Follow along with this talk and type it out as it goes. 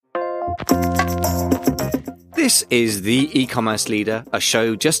This is The E-Commerce Leader, a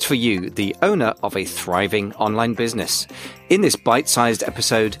show just for you, the owner of a thriving online business. In this bite-sized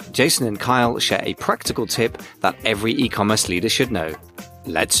episode, Jason and Kyle share a practical tip that every e-commerce leader should know.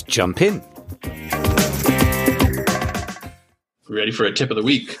 Let's jump in. Ready for a tip of the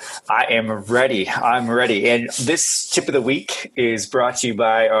week? I am ready. I'm ready. And this tip of the week is brought to you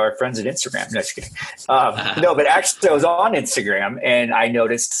by our friends at Instagram. No, just kidding. No, but actually I was on Instagram and I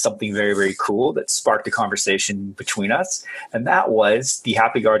noticed something very, very cool that sparked a conversation between us. And that was the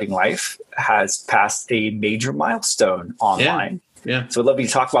Happy Gardening Life has passed a major milestone online. Yeah. So I'd love you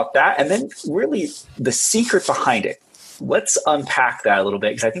to talk about that. And then really the secret behind it. Let's unpack that a little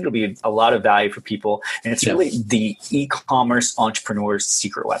bit because I think it'll be a lot of value for people. And it's really the e-commerce entrepreneur's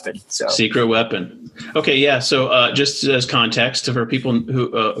secret weapon. So secret weapon. Okay. Yeah. So just as context for people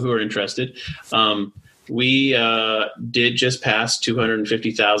who are interested, we did just pass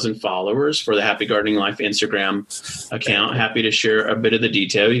 250,000 followers for the Happy Gardening Life Instagram account. Happy to share a bit of the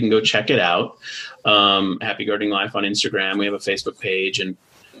detail. You can go check it out. Happy Gardening Life on Instagram. We have a Facebook page and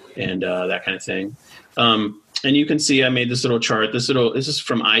that kind of thing. And you can see I made this little chart. This is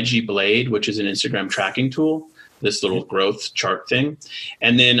from IG Blade, which is an Instagram tracking tool, this little growth chart thing.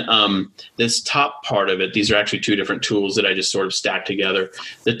 And then this top part of it, these are actually two different tools that I just sort of stacked together.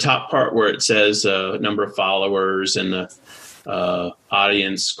 The top part where it says number of followers and the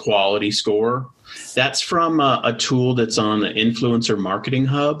audience quality score, that's from a tool that's on the Influencer Marketing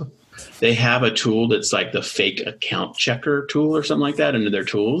Hub. They have a tool that's like the fake account checker tool or something like that under their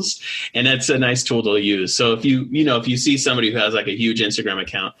tools. And that's a nice tool to use. So if you see somebody who has like a huge Instagram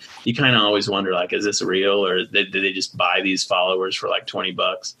account, you kind of always wonder, like, is this real or did they just buy these followers for like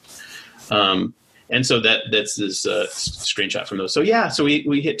 $20? And so that's this screenshot from those. So so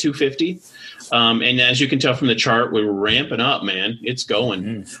we hit 250. And as you can tell from the chart, we're ramping up, man. It's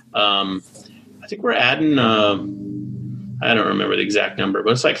going. I think we're adding, I don't remember the exact number, but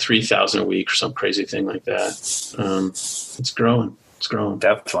it's like 3,000 a week or some crazy thing like that. It's growing. It's growing.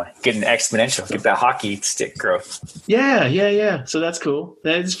 Definitely. Getting exponential. Get that hockey stick growth. Yeah. So that's cool.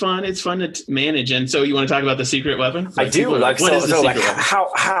 That's fun. It's fun to manage. And so you want to talk about the secret weapon? I do.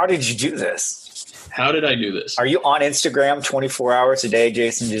 How did you do this? How did I do this? Are you on Instagram 24 hours a day,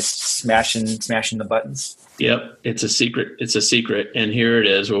 Jason, just smashing the buttons? Yep, it's a secret. It's a secret, and here it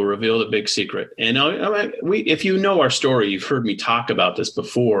is. We'll reveal the big secret. And if you know our story, you've heard me talk about this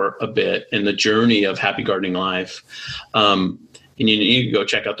before a bit in the journey of Happy Gardening Life. And you can go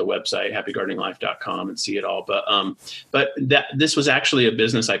check out the website, happygardeninglife.com, and see it all. But this was actually a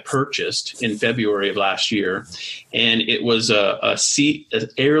business I purchased in February of last year, and it was an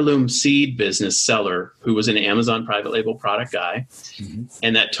heirloom seed business seller who was an Amazon private label product guy,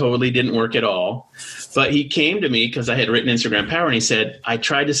 and that totally didn't work at all. But he came to me because I had written Instagram Power, and he said, I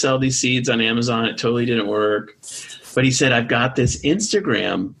tried to sell these seeds on Amazon. It totally didn't work. But he said, I've got this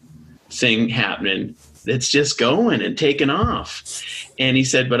Instagram thing happening that's just going and taking off. And he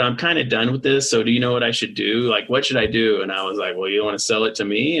said, but I'm kind of done with this. So do you know what I should do? Like, what should I do? And I was like, well, you want to sell it to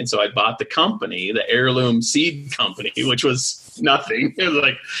me? And so I bought the company, the Heirloom Seed Company, which was nothing. It was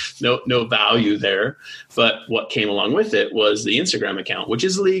like no value there. But what came along with it was the Instagram account, which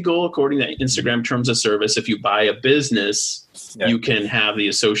is legal according to Instagram terms of service. If you buy a business, you can have the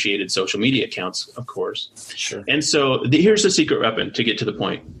associated social media accounts, of course. Sure. And so here's the secret weapon to get to the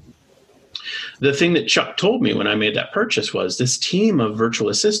point. The thing that Chuck told me when I made that purchase was this team of virtual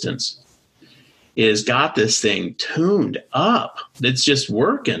assistants is got this thing tuned up. It's just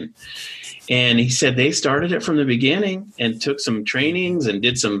working. And he said they started it from the beginning and took some trainings and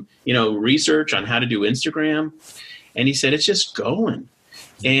did some, research on how to do Instagram. And he said, it's just going.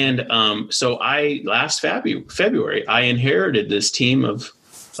 And so last February, I inherited this team of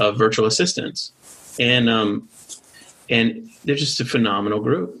virtual assistants. And they're just a phenomenal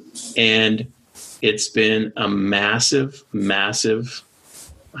group. And it's been a massive,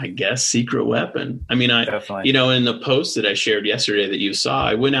 I guess, secret weapon. I mean, Definitely. In the post that I shared yesterday that you saw,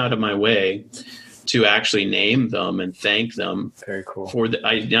 I went out of my way to actually name them and thank them. Very cool.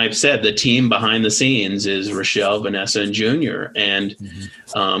 I've said the team behind the scenes is Rochelle, Vanessa, and Junior. And,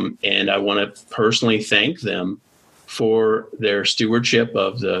 and I want to personally thank them for their stewardship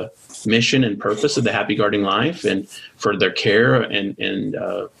of the mission and purpose of the Happy Gardening Life and for their care and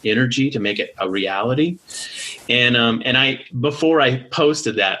energy to make it a reality. And before I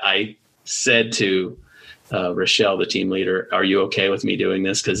posted that, I said to Rochelle, the team leader, are you okay with me doing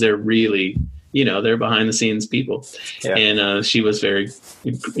this? Because they're really, they're behind the scenes people. Yeah. And she was very,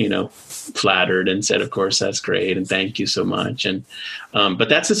 flattered and said, of course, that's great. And thank you so much. And, but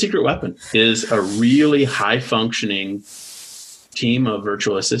that's the secret weapon, is a really high functioning team of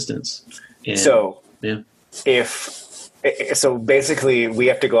virtual assistants. And, so yeah. So basically we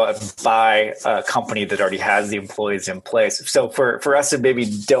have to go out and buy a company that already has the employees in place. So for us that maybe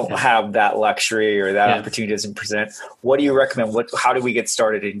don't have that luxury or that opportunity doesn't present, what do you recommend? How do we get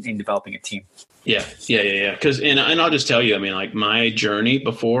started in developing a team? Yeah. Because, and I'll just tell you, I mean, like my journey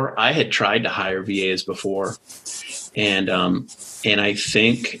before, I had tried to hire VAs before. And I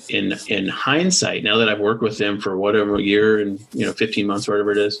think in hindsight, now that I've worked with them for whatever year and, 15 months,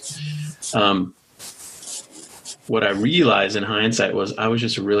 whatever it is, what I realized in hindsight was I was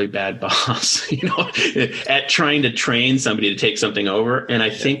just a really bad boss, at trying to train somebody to take something over. And I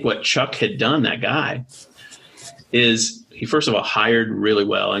think what Chuck had done, that guy, is he first of all hired really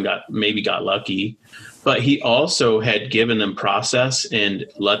well and got lucky, but he also had given them process and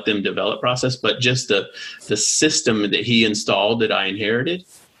let them develop process. But just the system that he installed that I inherited,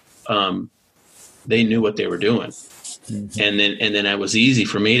 they knew what they were doing. Mm-hmm. And then it was easy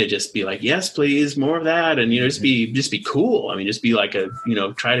for me to just be like, yes, please, more of that. And, just be cool. I mean, just be like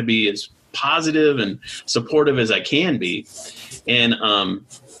try to be as positive and supportive as I can be, and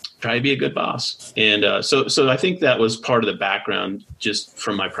try to be a good boss. And so I think that was part of the background just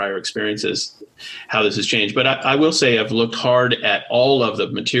from my prior experiences, how this has changed. But I will say I've looked hard at all of the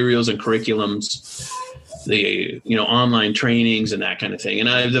materials and curriculums, the online trainings and that kind of thing.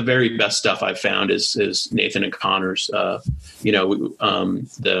 And the very best stuff I've found is Nathan and Connor's. The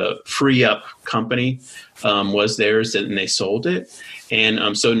Free Up company was theirs, and they sold it.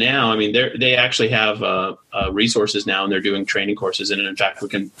 And so now, I mean, they actually have resources now, and they're doing training courses. And in fact, we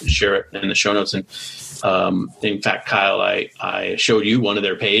can share it in the show notes. And in fact, Kyle, I showed you one of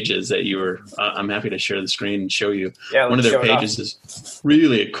their pages that you were. I'm happy to share the screen and show you. Yeah, one of their pages is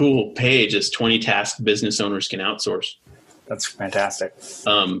really a cool page. It's 20 tasks business owners can outsource. That's fantastic.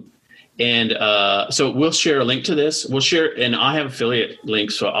 And so we'll share a link to this. We'll share, and I have affiliate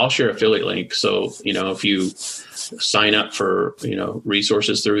links, so I'll share affiliate link. So if you sign up for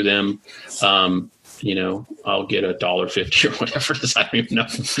resources through them, I'll get $1.50 or whatever it is. I don't even know.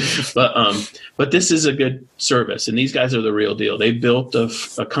 But this is a good service, and these guys are the real deal. They built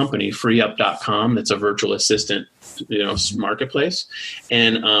a company, freeup.com, that's a virtual assistant, marketplace,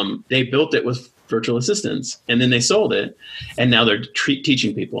 and they built it with virtual assistants, and then they sold it, and now they're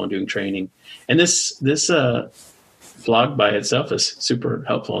teaching people and doing training. And this blog by itself is super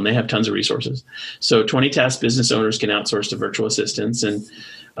helpful, and they have tons of resources. So 20 tasks business owners can outsource to virtual assistants, and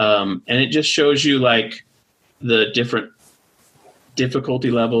it just shows you like the different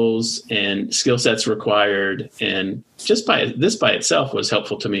difficulty levels and skill sets required. And just by itself was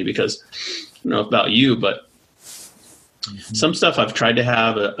helpful to me, because I don't know about you, but some stuff I've tried to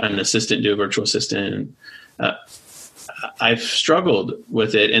have an assistant do, a virtual assistant, and I've struggled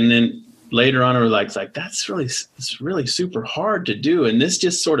with it. And then later on, I was like, it's really super hard to do. And this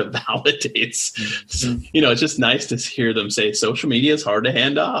just sort of validates, it's just nice to hear them say social media is hard to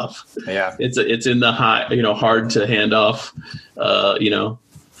hand off. Yeah. It's in the high, hard to hand off,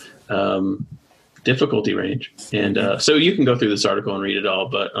 difficulty range. And so you can go through this article and read it all,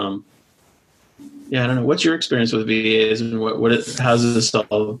 but yeah, I don't know. What's your experience with VAs, and how's this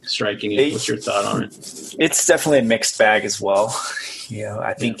all striking you? What's your thought on it? It's definitely a mixed bag as well.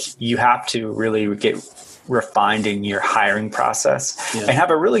 I think you have to really get refined in your hiring process and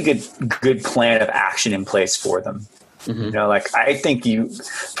have a really good plan of action in place for them. Mm-hmm. I think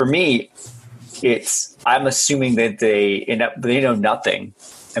for me, I'm assuming that they know nothing,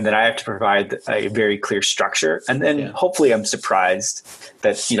 and then I have to provide a very clear structure. And then hopefully I'm surprised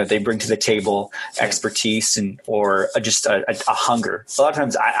that, they bring to the table expertise or just a hunger. A lot of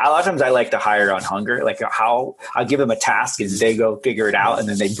times I like to hire on hunger, like how I'll give them a task and they go figure it out, and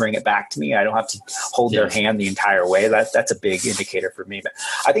then they bring it back to me. I don't have to hold their hand the entire way. That's a big indicator for me. But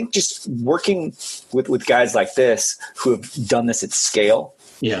I think just working with guys like this who have done this at scale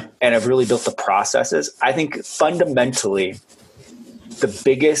and have really built the processes, I think fundamentally the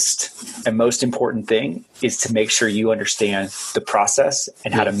biggest and most important thing is to make sure you understand the process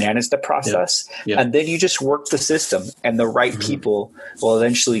and how to manage the process. Yeah. And then you just work the system, and the right people will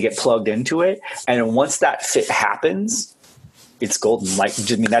eventually get plugged into it. And once that fit happens, it's golden.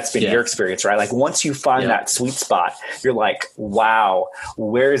 That's been your experience, right? Like once you find that sweet spot, you're like, wow,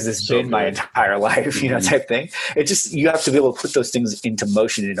 where has this been my entire life? Type thing. It just, you have to be able to put those things into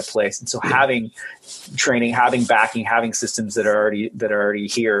motion and into place. And so having training, having backing, having systems that are already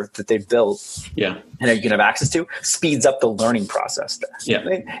here that they've built and that you can have access to speeds up the learning process.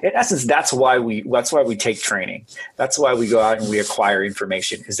 In essence, that's why we take training. That's why we go out and we acquire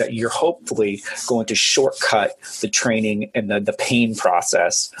information, is that you're hopefully going to shortcut the training and the the pain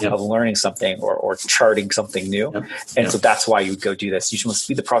process of learning something or charting something new. And so that's why you would go do this. You should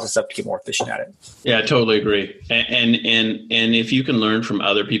speed the process up to get more efficient at it. Yeah, I totally agree. And if you can learn from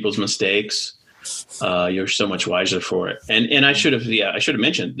other people's mistakes, you're so much wiser for it. And I should have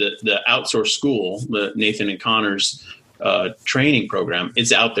mentioned the outsourced school, the Nathan and Connor's training program.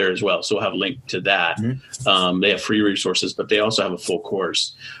 It's out there as well, so we'll have a link to that. They have free resources, but they also have a full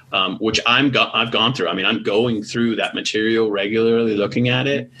course, which I've gone through. I mean, I'm going through that material regularly, looking at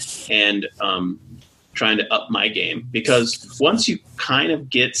it, and trying to up my game, because once you kind of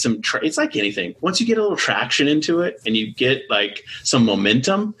get some, it's like anything. Once you get a little traction into it and you get like some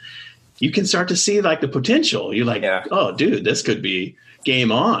momentum, you can start to see like the potential. You're like, oh, dude, this could be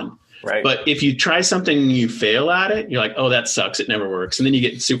game on. Right. But if you try something and you fail at it, you're like, oh, that sucks. It never works. And then you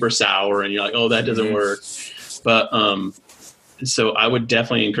get super sour and you're like, oh, that doesn't work. But so I would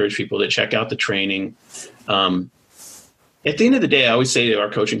definitely encourage people to check out the training. At the end of the day, I always say to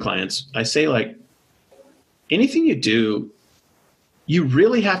our coaching clients, I say, like, anything you do, you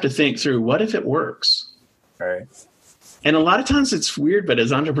really have to think through, what if it works? Right. And a lot of times it's weird, but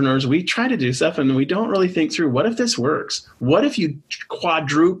as entrepreneurs, we try to do stuff and we don't really think through, what if this works? What if you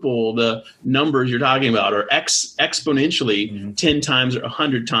quadruple the numbers you're talking about, or exponentially 10 times or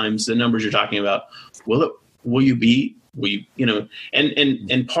 100 times the numbers you're talking about? And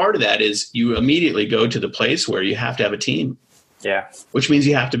part of that is you immediately go to the place where you have to have a team. Yeah. Which means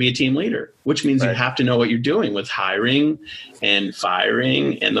you have to be a team leader, which means you have to know what you're doing with hiring and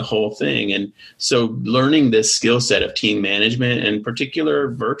firing and the whole thing. And so learning this skill set of team management, and particular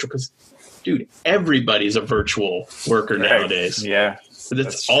virtual, because, dude, everybody's a virtual worker nowadays. Yeah. So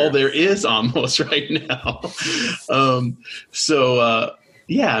that's all there is almost right now. I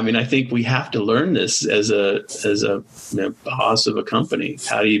mean, I think we have to learn this as a boss of a company.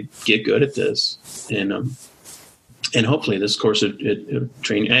 How do you get good at this? And hopefully this course of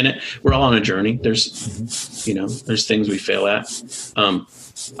training, and we're all on a journey. There's, there's things we fail at.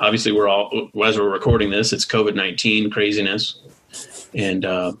 Obviously we're all, as we're recording this, it's COVID-19 craziness. And,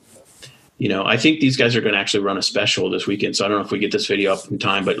 I think these guys are going to actually run a special this weekend. So I don't know if we get this video up in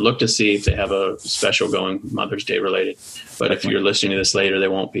time, but look to see if they have a special going, Mother's Day related. But if you're listening to this later, they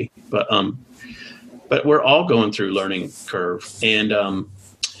won't be. But we're all going through learning curve. And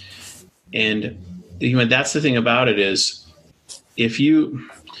that's the thing about it is, if you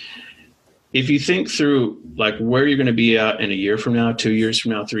think through like where you're going to be at in a year from now, 2 years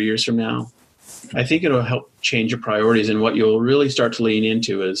from now, 3 years from now, I think it'll help change your priorities. And what you'll really start to lean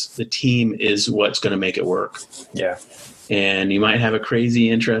into is the team is what's going to make it work. Yeah. And you might have a crazy,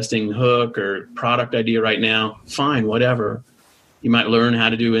 interesting hook or product idea right now. Fine, whatever. You might learn how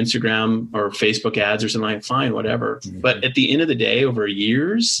to do Instagram or Facebook ads or something like that. Fine, whatever. But at the end of the day, over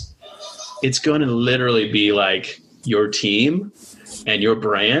years, it's going to literally be like your team and your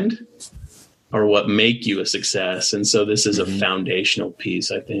brand are what make you a success. And so this is a foundational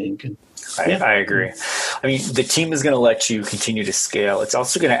piece, I think. I agree. I mean, the team is going to let you continue to scale. It's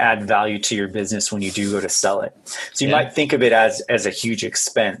also going to add value to your business when you do go to sell it. So you might think of it as a huge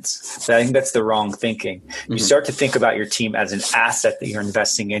expense, but I think that's the wrong thinking. You start to think about your team as an asset that you're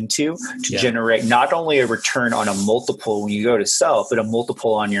investing into to generate not only a return on a multiple when you go to sell, but a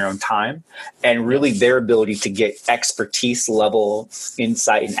multiple on your own time, and really their ability to get expertise level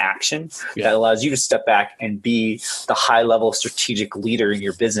insight and action that allows you to step back and be the high level strategic leader in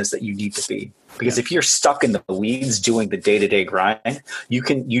your business that you need to be. Because if you're stuck in the weeds doing the day-to-day grind, you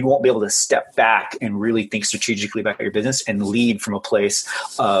won't be able to step back and really think strategically about your business and lead from a place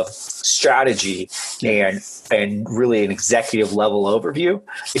of strategy and really an executive level overview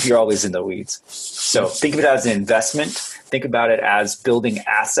if you're always in the weeds. So think of it as an investment. Think about it as building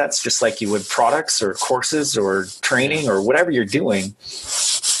assets, just like you would products or courses or training or whatever you're doing.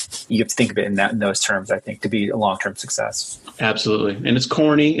 You have to think of it in those terms, I think, to be a long-term success. Absolutely. And it's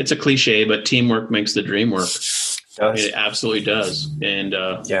corny. It's a cliche, but teamwork makes the dream work. It absolutely does. And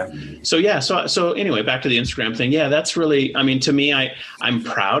so anyway, back to the Instagram thing. Yeah, that's really, I mean, to me, I'm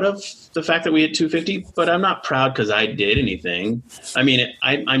proud of the fact that we had 250, but I'm not proud because I did anything. I mean,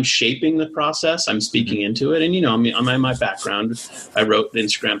 I'm shaping the process. I'm speaking into it. And, I mean, my background, I wrote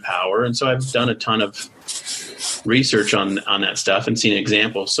Instagram Power. And so I've done a ton of research on that stuff and seen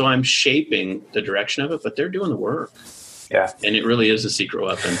examples. So I'm shaping the direction of it, but they're doing the work. Yeah. And it really is a secret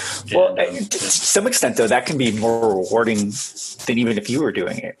weapon. Well, to some extent, though, that can be more rewarding than even if you were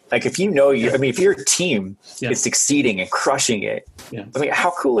doing it. Like if if your team is succeeding and crushing it, I mean,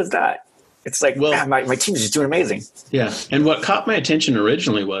 how cool is that? It's like, man, my team is just doing amazing. Yeah. And what caught my attention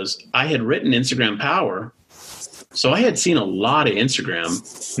originally was I had written Instagram Power So I had seen a lot of Instagram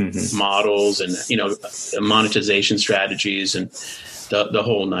models and, monetization strategies and the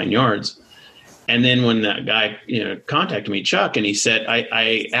whole 9 yards. And then when that guy, contacted me, Chuck, and he said,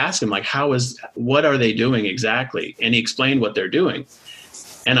 I asked him, like, what are they doing exactly? And he explained what they're doing.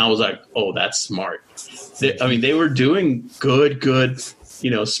 And I was like, oh, that's smart. They were doing good,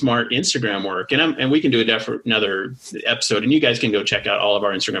 smart Instagram work. And we can do another episode, and you guys can go check out all of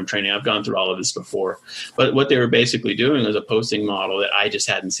our Instagram training. I've gone through all of this before. But what they were basically doing was a posting model that I just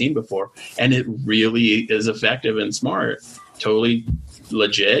hadn't seen before. And it really is effective and smart. Totally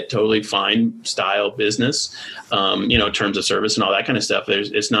legit, totally fine style business, terms of service and all that kind of stuff.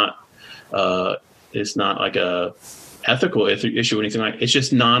 It's not like a ethical issue or anything like that. It's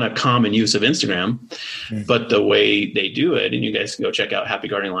just not a common use of Instagram, but the way they do it, and you guys can go check out Happy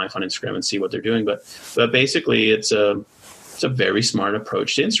Gardening Life on Instagram and see what they're doing. But basically it's a very smart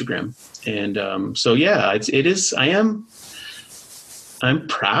approach to Instagram. And it is. I'm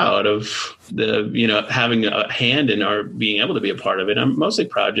proud of having a hand in our being able to be a part of it. I'm mostly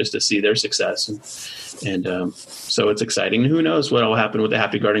proud just to see their success. And so it's exciting. Who knows what will happen with the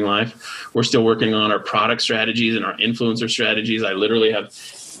Happy Gardening Life? We're still working on our product strategies and our influencer strategies. I literally have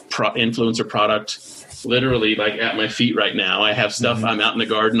influencer product literally like at my feet right now. I have stuff. I'm out in the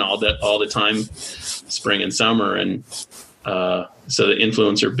garden all the time, spring and summer. And so the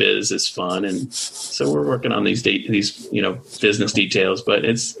influencer biz is fun. And so we're working on these business details, but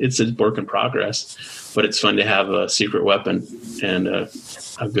it's a work in progress, but it's fun to have a secret weapon and a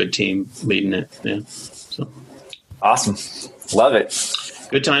good team leading it. Yeah. So awesome. Love it.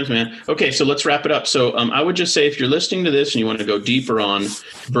 Good times, man. Okay. So let's wrap it up. So I would just say, if you're listening to this and you want to go deeper on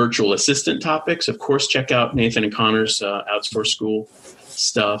virtual assistant topics, of course, check out Nathan and Connor's Outsource School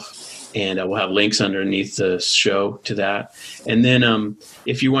stuff. And we'll have links underneath the show to that. And then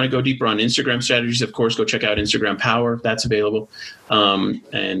if you want to go deeper on Instagram strategies, of course, go check out Instagram Power. That's available. And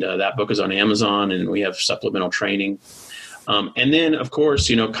that book is on Amazon, and we have supplemental training. And then, of course,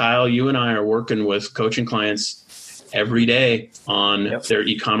 Kyle, you and I are working with coaching clients every day on their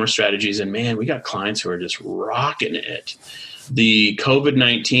e-commerce strategies. And, man, we got clients who are just rocking it. The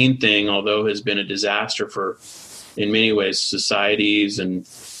COVID-19 thing, although has been a disaster for, in many ways, societies and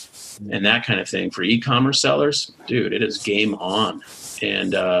that kind of thing, for e-commerce sellers, dude, it is game on.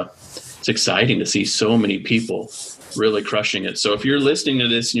 And it's exciting to see so many people really crushing it. So if you're listening to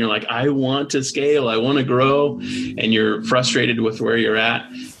this and you're like, I want to scale, I want to grow, and you're frustrated with where you're at,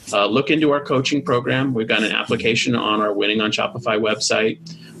 look into our coaching program. We've got an application on our Winning on Shopify website.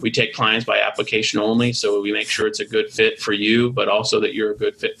 We take clients by application only, so we make sure it's a good fit for you, but also that you're a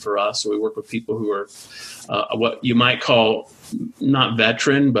good fit for us. So we work with people who are what you might call not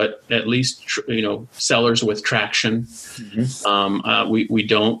veteran, but at least, sellers with traction. We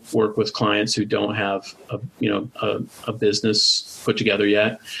don't work with clients who don't have a business put together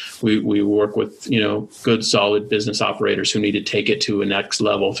yet. We work with, good, solid business operators who need to take it to a next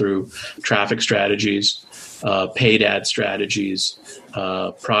level through traffic strategies, paid ad strategies,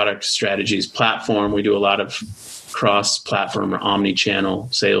 product strategies, platform. We do a lot of cross-platform or omni-channel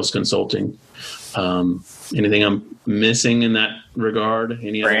sales consulting. Anything I'm missing in that regard?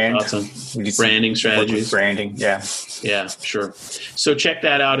 Any other thoughts on branding strategies? Branding, yeah. Yeah, sure. So check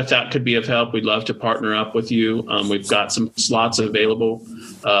that out if that could be of help. We'd love to partner up with you. We've got some slots available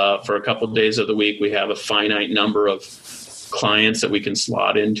for a couple of days of the week. We have a finite number of clients that we can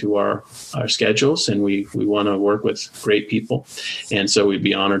slot into our schedules, and we want to work with great people. And so we'd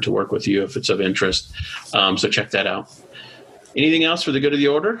be honored to work with you if it's of interest. So check that out. Anything else for the good of the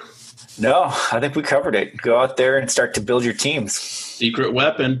order? No, I think we covered it. Go out there and start to build your teams. Secret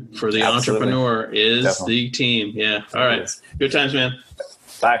weapon for the entrepreneur is the team. Yeah. All right. Good times, man.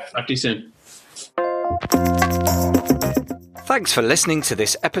 Bye. Talk to you soon. Thanks for listening to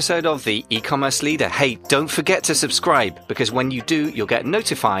this episode of The E-Commerce Leader. Hey, don't forget to subscribe, because when you do, you'll get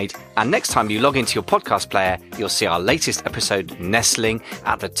notified. And next time you log into your podcast player, you'll see our latest episode nestling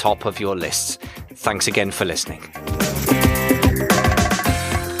at the top of your lists. Thanks again for listening.